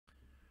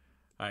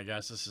All right,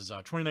 guys, this is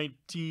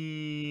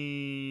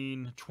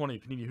 2019-20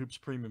 Panini Hoops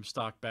Premium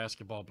Stock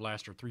Basketball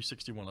Blaster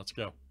 361. Let's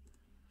go.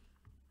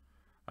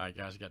 All right,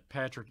 guys, we got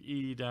Patrick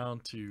E down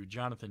to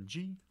Jonathan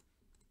G.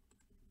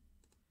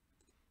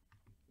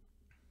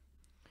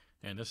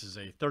 And this is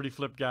a 30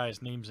 flip,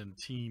 guys, names and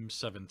teams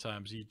 7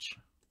 times each.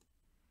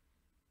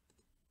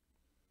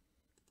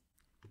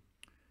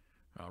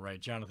 All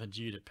right, Jonathan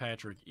G to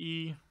Patrick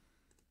E.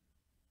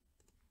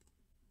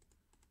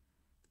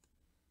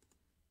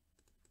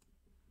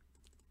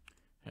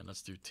 And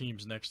let's do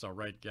teams next. All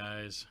right,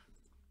 guys.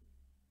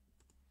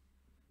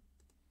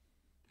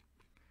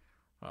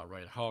 All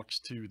right, Hawks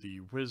to the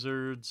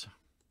Wizards.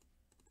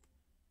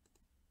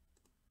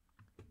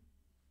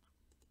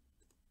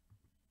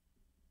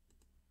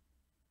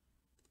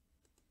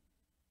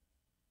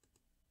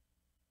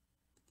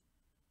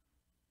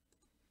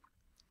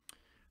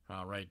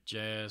 All right,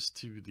 Jazz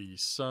to the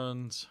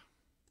Suns.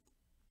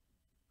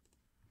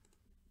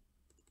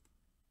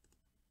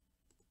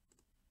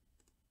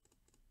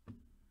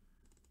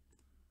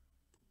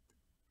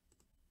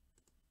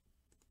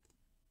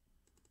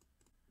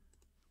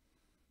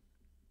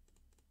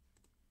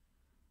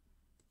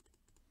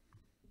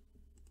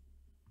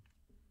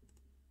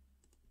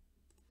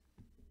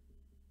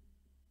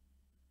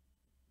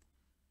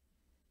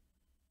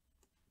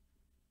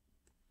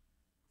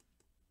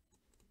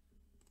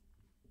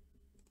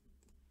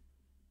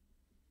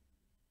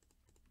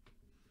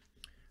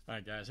 All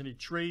right, guys, any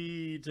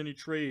trades? Any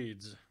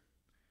trades?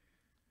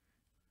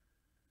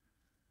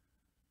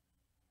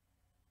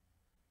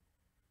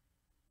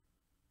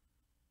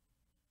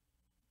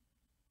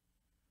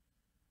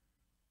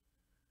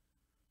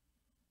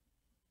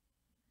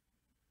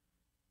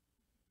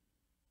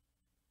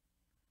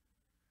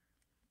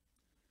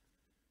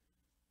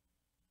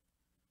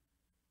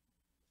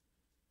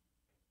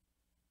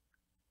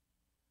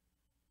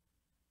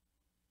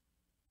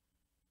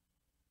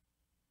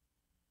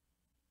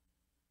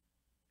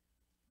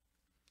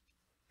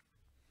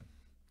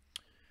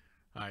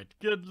 All right,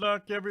 good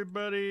luck,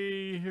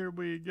 everybody. Here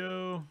we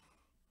go.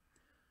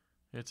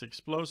 It's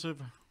explosive.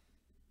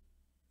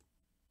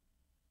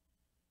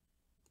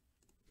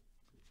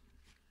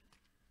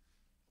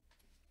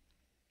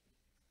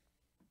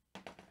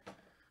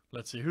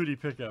 Let's see, who did he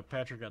pick up?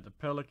 Patrick got the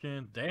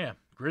Pelican. Damn,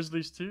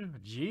 Grizzlies too?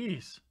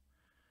 Jeez.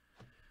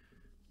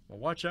 Well,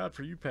 watch out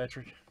for you,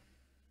 Patrick.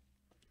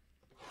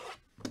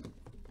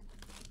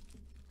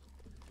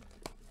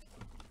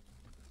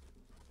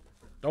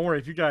 Don't worry,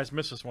 if you guys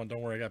miss this one, don't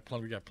worry. We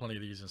got plenty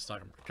of these in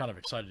stock. I'm kind of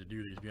excited to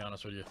do these, to be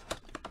honest with you.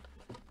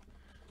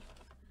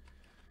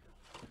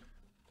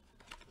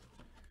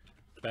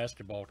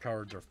 Basketball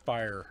cards are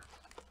fire.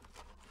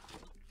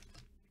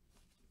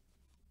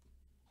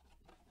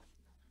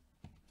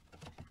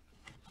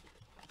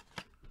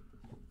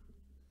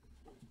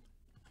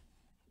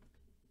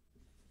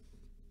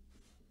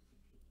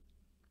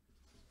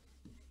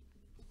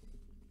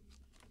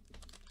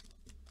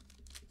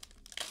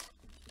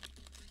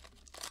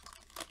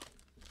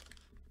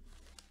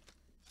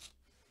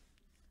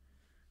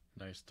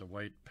 Nice to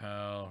White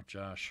Pal,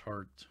 Josh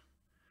Hart.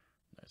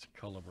 Nice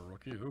Culliver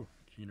rookie. Ooh,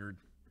 Keenard.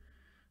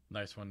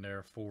 Nice one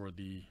there for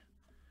the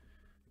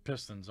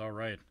Pistons. All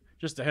right.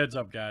 Just a heads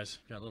up, guys.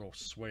 Got a little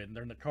sway. And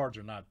the cards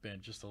are not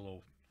bent. Just a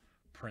little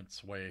print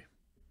sway.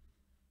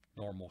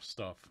 Normal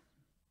stuff.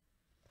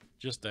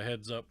 Just a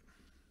heads up.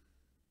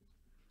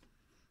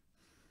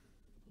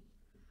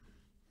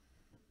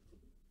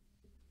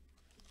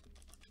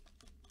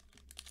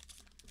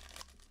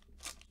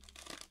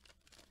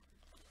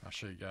 I'll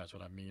show you guys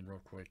what I mean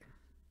real quick.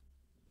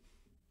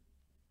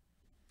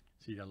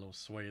 See, you got a little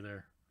sway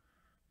there.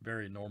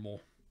 Very normal.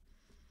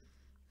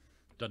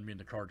 Doesn't mean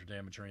the cards are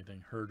damaged or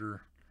anything.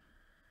 Herder.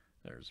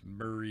 There's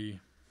Murray.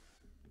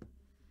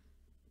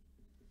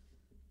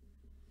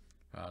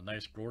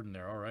 Nice Gordon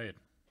there. All right.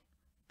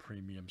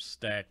 Premium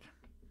stack.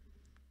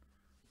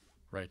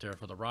 Right there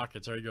for the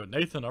Rockets. There you go.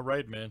 Nathan. All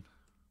right, man.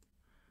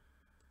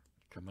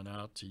 Coming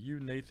out to you,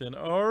 Nathan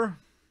R.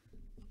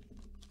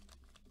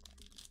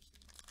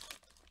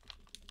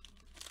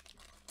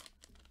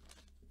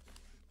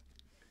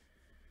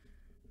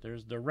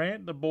 There's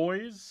Durant, the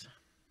boys.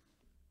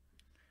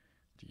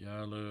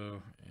 Diallo,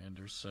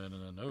 Anderson,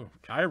 and then, oh,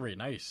 Kyrie,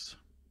 nice.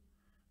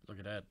 Look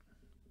at that.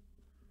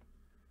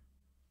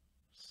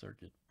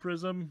 Circuit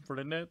Prism for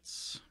the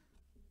Nets.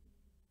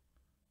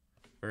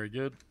 Very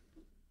good.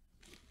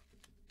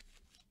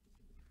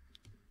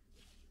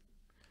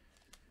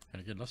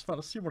 And again, let's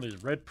see one of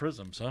these red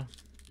prisms, huh?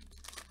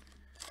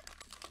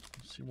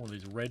 Let's see one of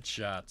these red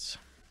shots.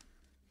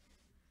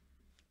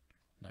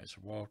 Nice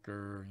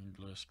Walker,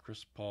 Inglis,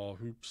 Chris Paul,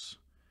 Hoops.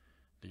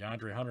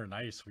 DeAndre Hunter,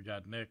 nice. We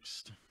got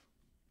next.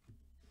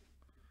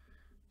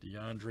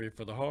 DeAndre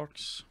for the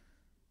Hawks.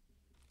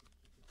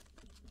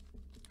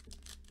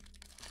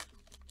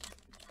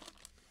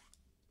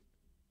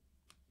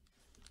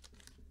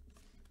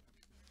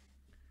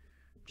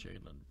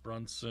 Jalen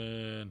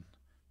Brunson.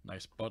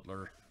 Nice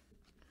Butler.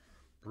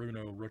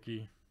 Bruno,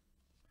 rookie.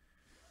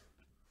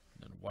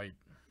 And then White.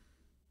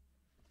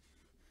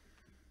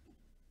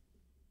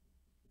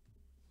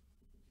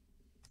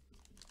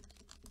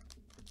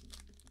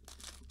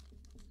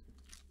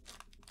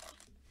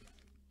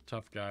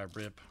 Tough guy,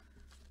 rip.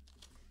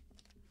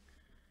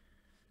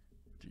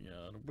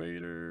 Deion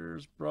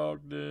Waiters,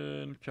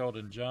 Brogdon,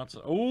 Keldon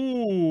Johnson.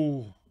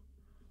 Ooh!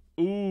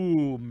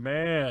 Ooh,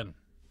 man.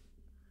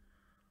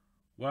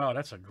 Wow,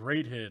 that's a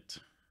great hit.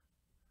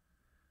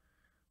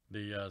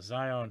 The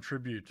Zion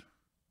Tribute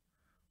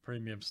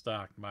Premium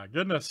Stock. My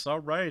goodness, all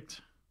right.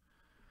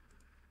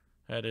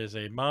 That is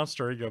a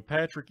monster. Here you go,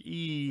 Patrick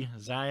E.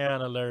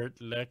 Zion alert,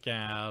 look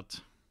out.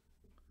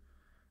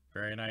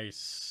 Very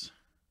nice.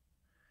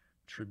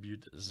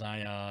 Tribute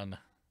Zion.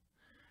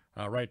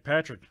 All right,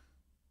 Patrick.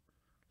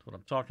 That's what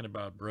I'm talking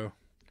about, bro.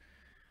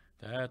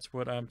 That's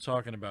what I'm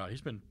talking about.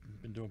 He's been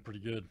doing pretty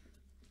good.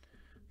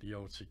 The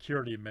old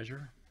security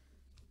measure.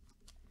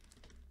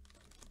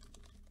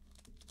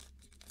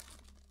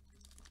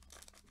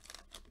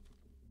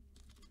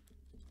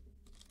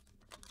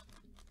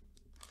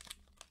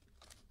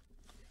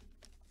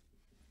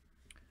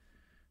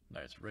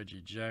 Nice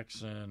Reggie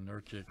Jackson,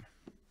 Nurkic,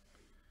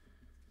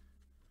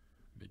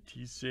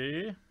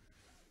 Batiste.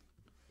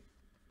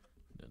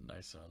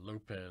 Nice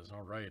Lopez.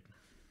 All right.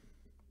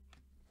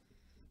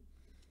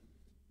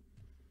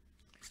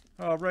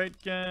 All right,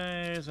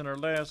 guys, and our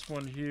last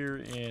one here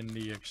in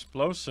the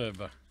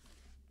explosive.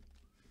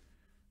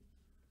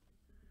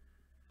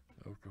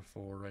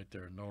 Okafor right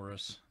there,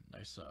 Norris.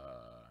 Nice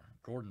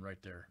Gordon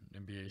right there,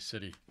 NBA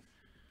City.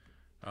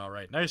 All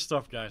right, nice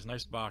stuff, guys.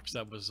 Nice box.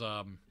 That was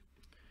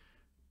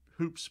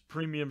Hoops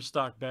Premium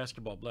Stock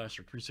Basketball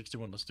Blaster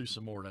 361. Let's do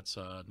some more. That's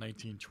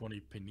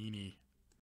 1920 Panini.